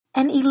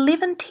an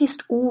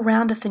 11-test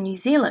all-rounder for New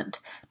Zealand,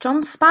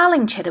 John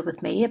Sparling chatted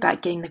with me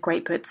about getting the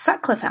great Bert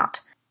Sutcliffe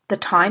out, the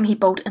time he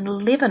bowled an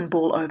 11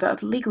 ball over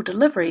of legal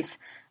deliveries,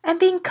 and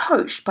being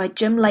coached by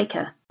Jim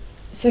Laker.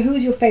 So who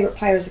was your favourite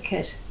player as a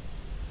kid?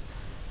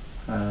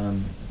 I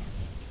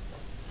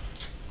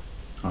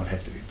would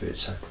have to be Bert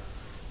Sutcliffe,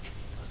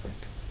 I think.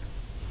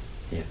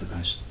 He had the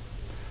most,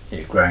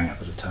 growing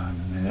up at a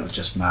time, and then it was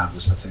just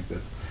marvellous to think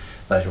that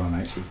later on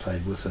I actually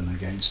played with and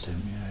against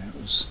him.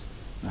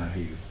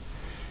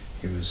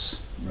 He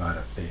was right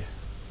up there.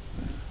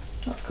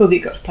 That's cool that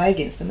you got to play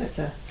against him. That's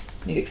a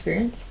neat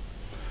experience.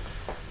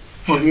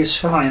 Well, yes,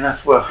 funnily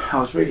enough, I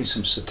was reading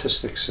some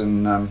statistics,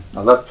 and I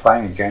loved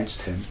playing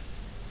against him.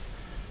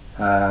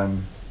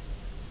 And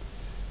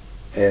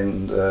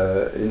in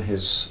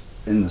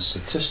the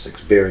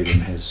statistics buried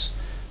in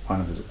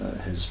one of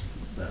his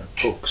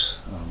books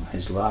on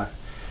his life,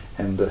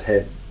 and it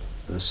had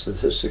the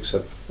statistics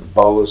of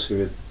bowlers who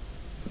had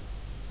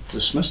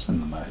dismissed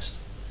him the most.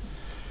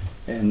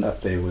 And up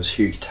there was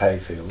Hugh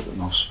Tayfield,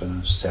 an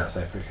off-spinner, South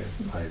Africa,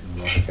 played a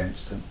lot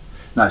against him.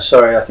 No,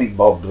 sorry, I think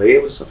Bob Blair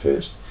was the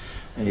first.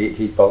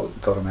 He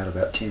got him out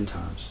about 10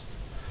 times.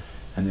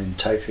 And then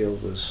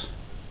Tayfield was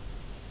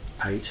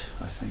 8,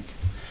 I think.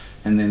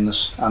 And then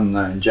this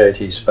unknown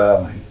JT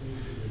Sparling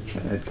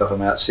had got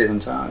him out 7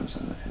 times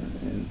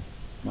in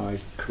my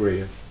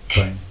career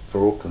playing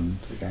for Auckland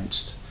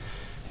against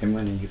him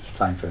when he was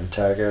playing for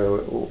Otago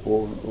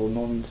or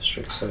Northern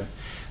District. So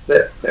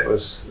that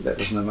was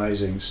an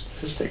amazing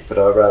statistic, but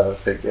I rather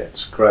think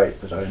that's great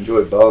that I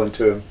enjoyed bowling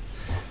to him,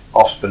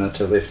 off spinner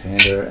to left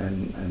hander,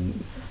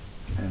 and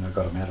I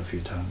got him out a few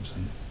times.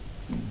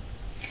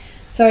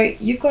 So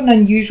you've got an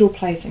unusual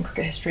place in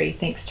cricket history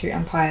thanks to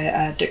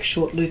umpire Dick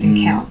Short losing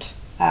count,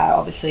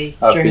 obviously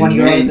during one of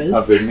your overs.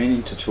 I've been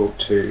meaning to talk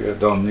to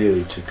Don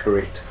Neely to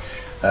correct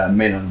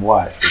Men in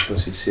White,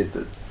 because he said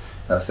that,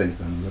 I think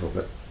a little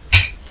bit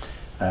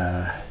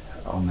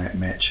on that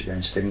match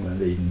against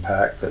England, Eden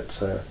Park,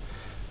 that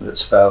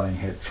Sparling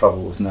had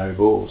trouble with no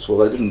balls. Well,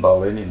 they didn't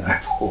bowl any no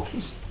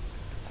balls.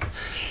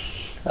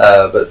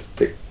 But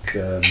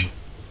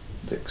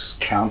Dick's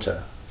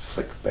counter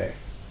flicked back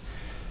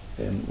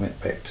and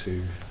went back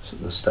to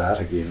the start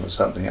again or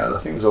something. I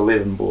think it was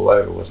 11 ball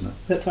over, wasn't it?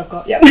 That's what I've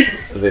got, yep.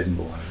 11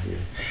 ball over, yeah.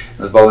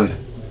 And the bowling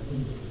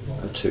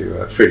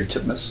to Freddie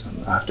Titmus,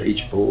 and after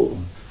each ball,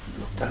 and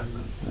looked up.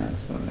 And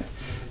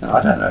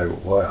I don't know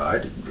why I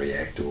didn't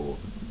react, or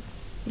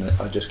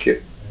I just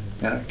kept,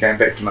 going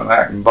back to my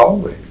mark and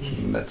bowling.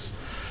 And is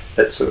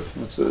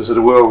it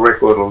a world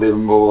record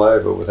 11 ball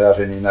over without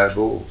any no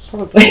balls?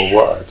 Probably. Or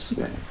wides.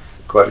 Yeah,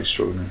 quite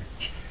extraordinary.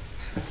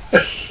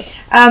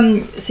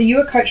 So you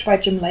were coached by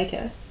Jim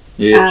Laker.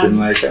 Yeah, Jim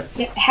Laker.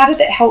 Yeah. How did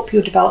that help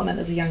your development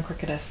as a young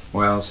cricketer?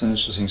 Well, it's an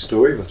interesting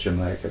story with Jim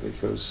Laker,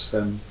 because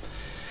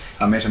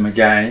I met him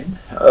again.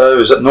 It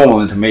was at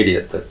normal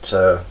intermediate that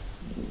I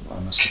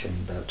must have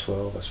been about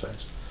 12, I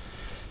suppose.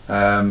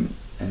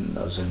 And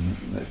I was in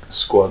the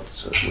squad,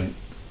 so I went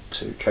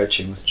to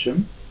coaching with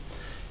Jim.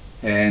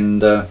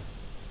 And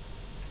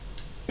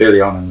early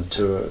on in the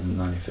tour in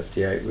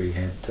 1958, we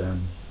had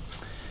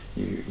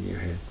you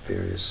had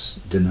various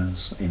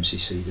dinners,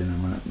 MCC dinner,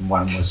 and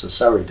one was the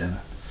Surrey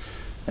dinner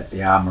at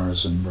the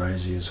Armourers and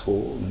Braziers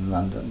Hall in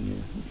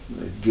London.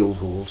 The guild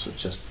halls,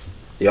 just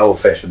the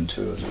old-fashioned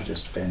tours were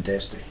just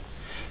fantastic.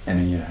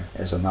 And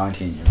as a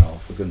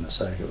 19-year-old, for goodness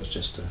sake, it was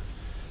just a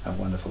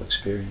wonderful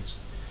experience.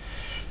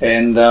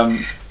 And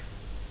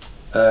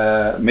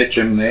met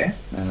Jim there,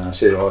 and I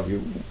said, you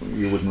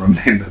wouldn't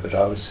remember, but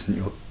I was in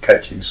your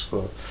coaching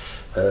squad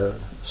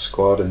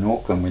in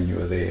Auckland when you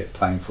were there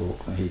playing for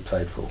Auckland. He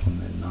played for Auckland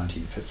in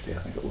 1950, I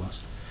think it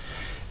was.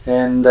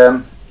 And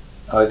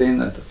I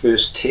then, at the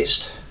first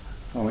test,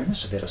 we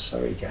must have had a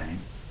Surrey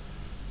game.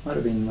 Might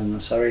have been when the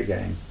Surrey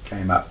game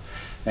came up.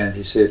 And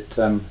he said,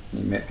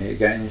 he met me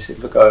again, he said,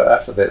 look,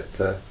 after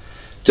that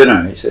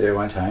dinner, he said, I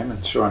went home,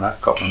 and sure enough,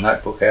 got my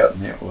notebook out,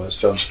 and there it was,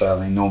 John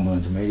Sparling, normal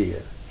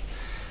intermediate.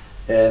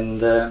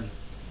 And then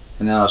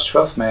I was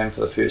 12th man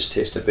for the first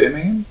test at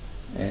Birmingham,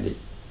 and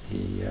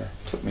he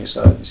took me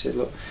aside and he said,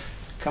 look,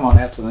 come on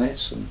out to the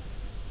nets and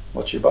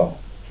watch your bowl.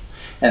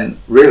 And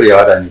really,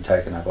 I'd only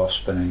taken up off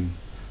spinning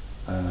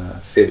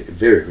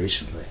very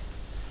recently.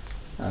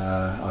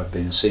 I'd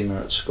been a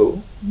seamer at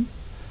school,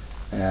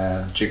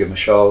 jigger my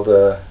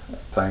shoulder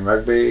playing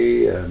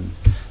rugby,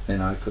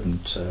 then I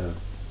couldn't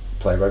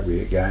play rugby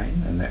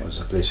again, and that was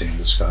a blessing in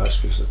disguise,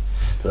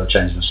 but I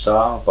changed my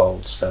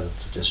style, started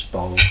to just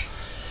bowl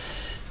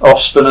off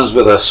spinners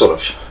with a sort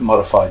of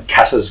modified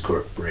cutter's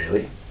grip,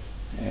 really.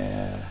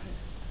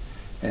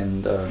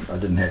 And I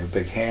didn't have a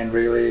big hand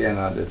really, and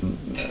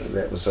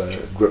that was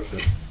a grip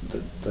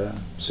that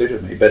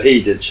suited me. But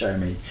he did show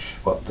me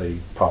what the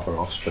proper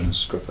off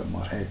spinner's grip and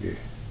what have you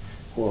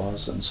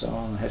was, and so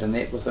on. I had a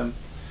net with him.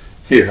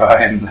 Here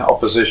I am in the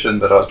opposition,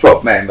 but I was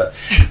 12th man, but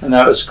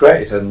no, it was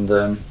great.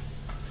 And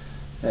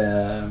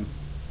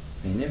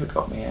he never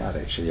got me out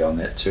actually on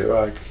that tour.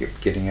 I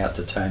kept getting out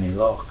to Tony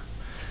Locke.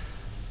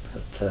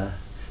 But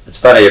it's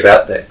funny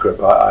about that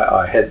grip.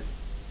 I had,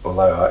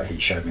 although he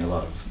showed me a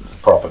lot of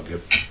proper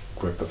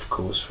grip, of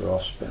course, for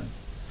off spin.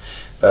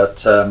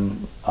 But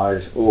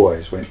I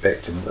always went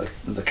back to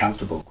the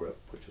comfortable grip,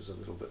 which was a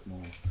little bit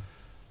more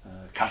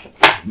comfortable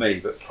for me,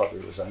 but probably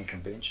was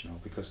unconventional,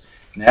 because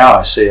now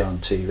I see on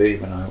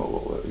TV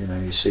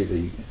when you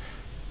see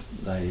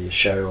they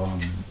show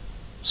on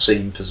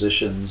seam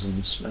positions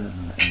and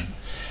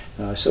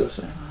I sort of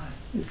think,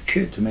 it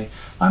occurred to me,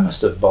 I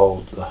must have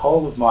bowled the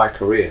whole of my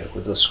career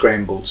with a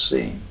scrambled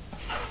seam.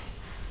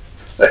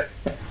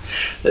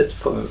 That's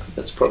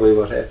probably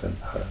what happened.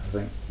 I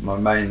think my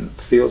main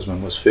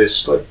fieldsman was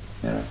first slip,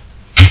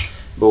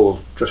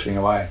 ball drifting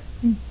away.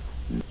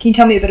 Can you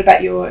tell me a bit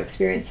about your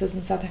experiences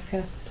in South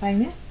Africa playing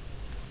there?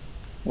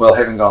 Well,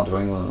 having gone to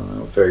England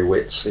in a very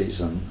wet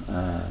season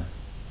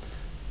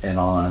and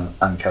on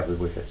uncovered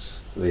wickets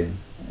then,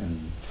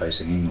 and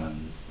facing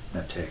England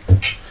attack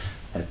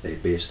at their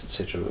best,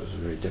 etc., it was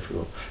very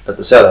difficult. But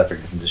the South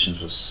African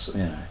conditions were,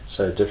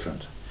 so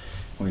different.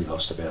 We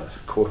lost about a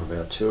quarter of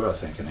our tour, I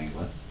think, in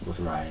England with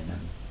rain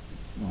and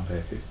what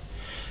have you.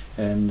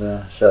 And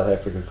South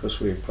Africa, of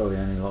course, we probably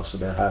only lost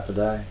about half a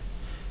day.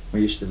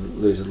 We used to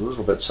lose a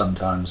little bit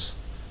sometimes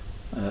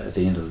at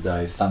the end of the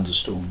day,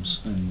 thunderstorms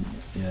and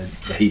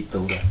the heat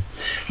builder.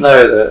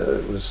 No,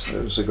 it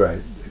was a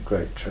great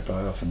trip.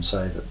 I often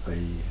say that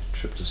the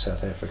trip to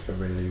South Africa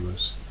really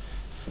was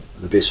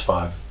the best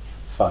five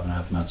and a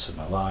half months of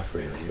my life.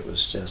 Really, it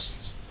was just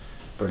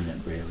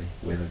brilliant. Really,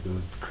 weather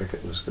good,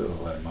 cricket was good.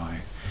 Although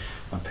my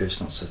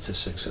personal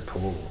statistics are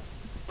poor.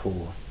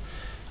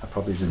 I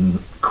probably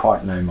didn't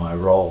quite know my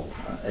role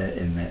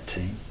in that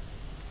team.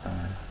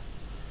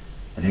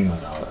 In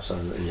England, I was a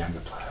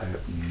younger player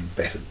and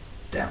batted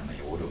down the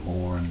order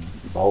more and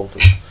bowled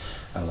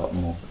a lot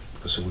more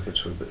because the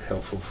wickets were a bit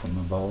helpful for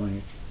my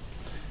bowling.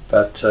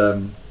 But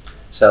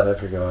South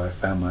Africa, I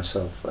found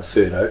myself a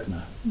third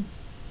opener.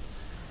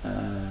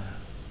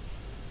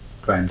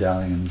 Graham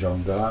Dowling and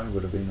John Guy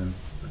would have been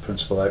the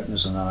principal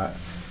openers, and I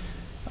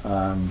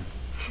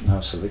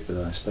was selected,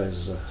 I suppose,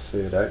 as a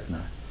third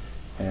opener.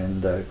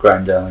 And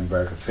Graham Dowling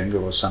broke a finger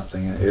or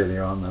something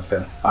earlier on. I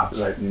found I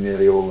was opening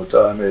nearly all the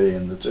time early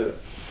in the tour.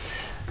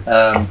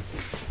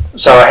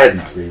 So I had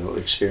no real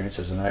experience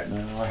as an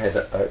opener. I had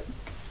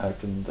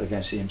opened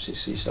against the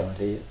MCC side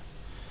here.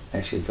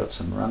 Actually got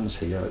some runs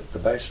here at the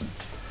Basin.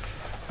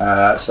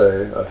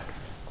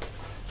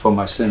 For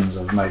my sins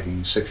of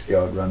making 60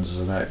 odd runs as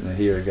an opener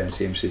here against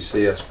the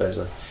MCC, I suppose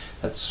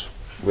that's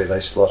where they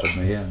slotted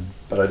me in.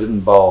 But I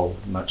didn't bowl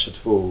much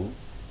at all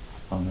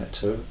on that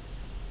tour.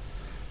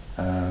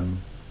 And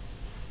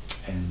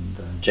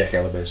Jack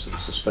Alabasta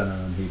was the spinner,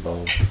 and he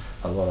bowled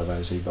a lot of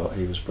those. He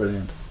was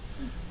brilliant,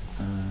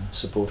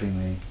 supporting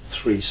the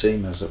three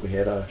seamers that we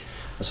had. I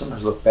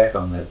sometimes look back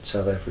on that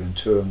South African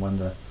tour and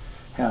wonder,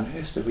 how on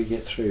earth did we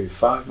get through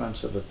 5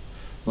 months of a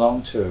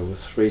long tour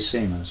with three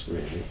seamers,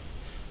 really,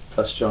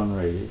 plus John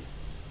Reid,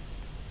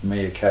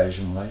 me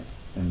occasionally,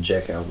 and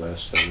Jack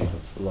Alabasta,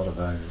 a lot of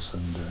overs.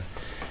 And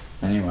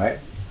anyway,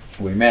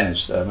 we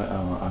managed.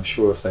 I'm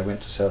sure if they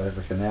went to South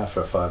Africa now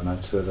for a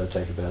 5-month tour, they'd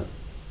take about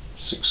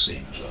 6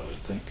 seamers, I would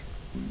think.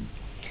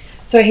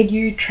 So had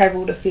you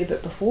travelled a fair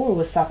bit before, or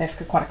was South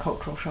Africa quite a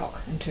cultural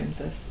shock in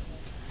terms of?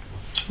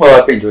 Well,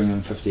 I've been doing it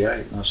in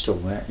 58, and I was still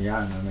that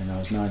young. I mean, I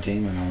was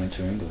 19 when I went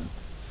to England.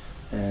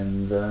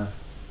 And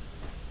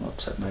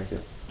what's that make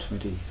it,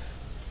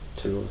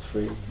 22 or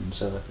 3 in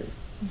South Africa.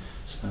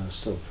 So I was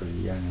still pretty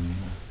young in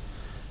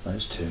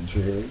those terms,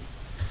 really.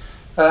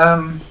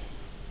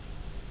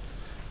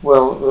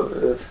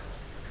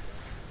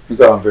 We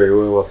got on very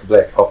well with the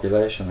black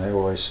population. They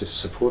always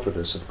supported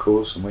us, of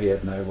course, and we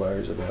had no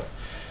worries about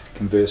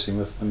conversing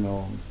with them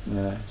or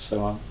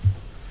so on.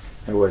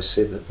 They always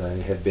said that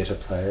they had better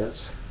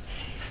players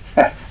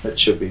that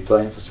should be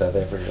playing for South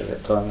Africa at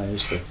that time. They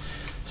used to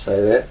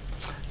say that.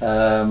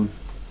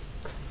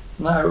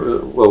 We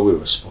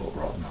were spoiled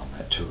rotten on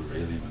that tour,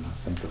 really, when I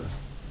think of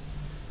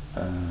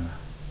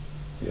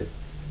it.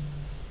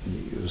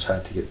 It was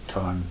hard to get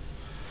time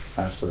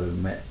after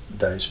the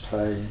day's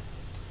play,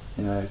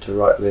 to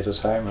write letters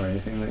home or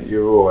anything.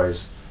 You're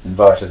always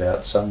invited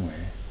out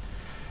somewhere.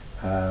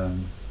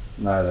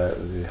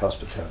 The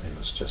hospitality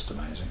was just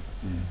amazing.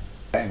 Yeah.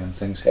 And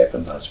things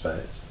happened, I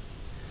suppose.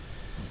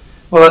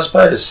 Well,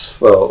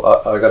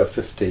 I got a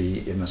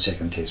 50 in the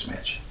second test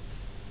match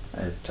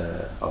at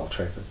Old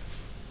Trafford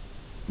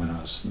when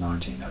I was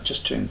 19. I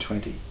just turned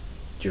 20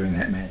 during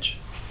that match.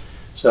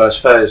 So I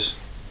suppose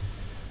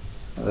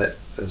that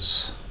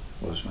was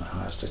my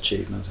highest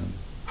achievement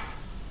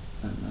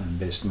and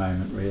best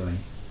moment, really.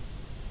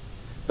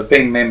 But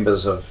being a member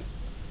of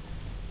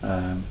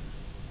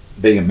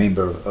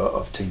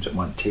teams that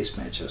won test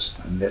matches,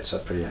 and that's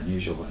pretty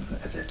unusual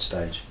at that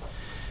stage.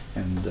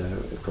 And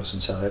of course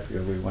in South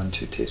Africa we won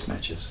 2 test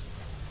matches.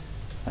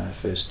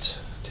 First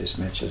test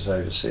matches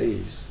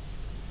overseas.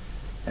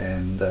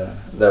 And they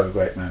were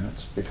great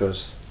moments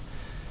because,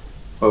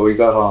 we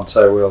got on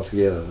so well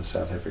together, the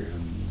South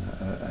African,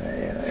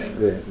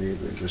 they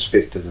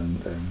respected,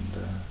 and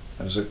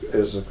it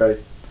was a great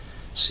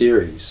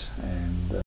series. And